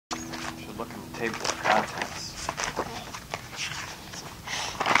look in the table of contents.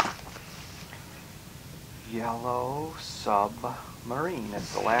 Yellow Submarine.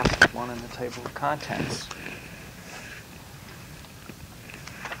 It's the last one in the table of contents.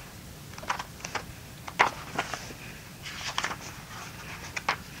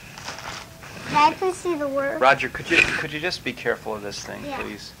 Can I please see the word? Roger, could you just be careful of this thing, Yeah.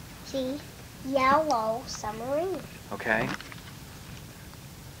 please? See, Yellow Submarine. Okay.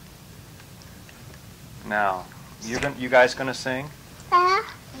 Now, you guys gonna sing?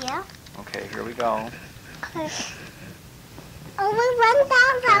 Yeah. Okay, here we go. Oh, we run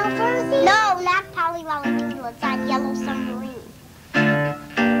down Valverde? No, not Polly Valentino. It's on Yellow Submarine.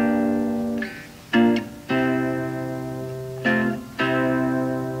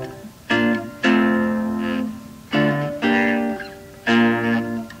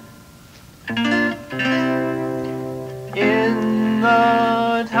 In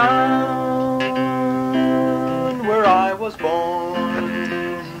the town where I was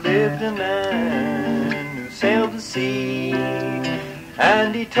born lived a man who sailed the sea,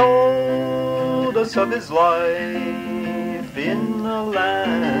 and he told us of his life in the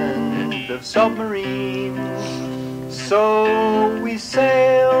land of Submarine. So we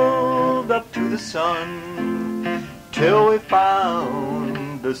sailed up to the sun till we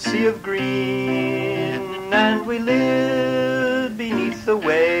found the sea of green, and we lived beneath the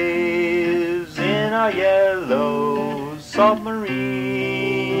waves in our yellow submarine.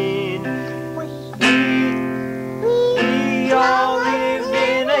 We all lived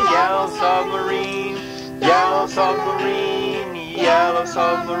in a yellow submarine, yellow submarine, yellow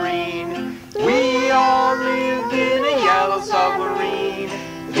submarine. We all lived in a yellow submarine,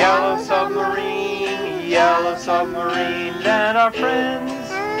 yellow submarine, yellow submarine. And our friends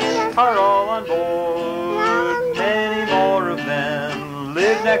are all on board, many more of them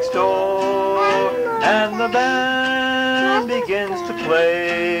live next door, and the band begins to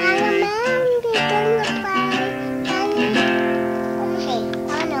play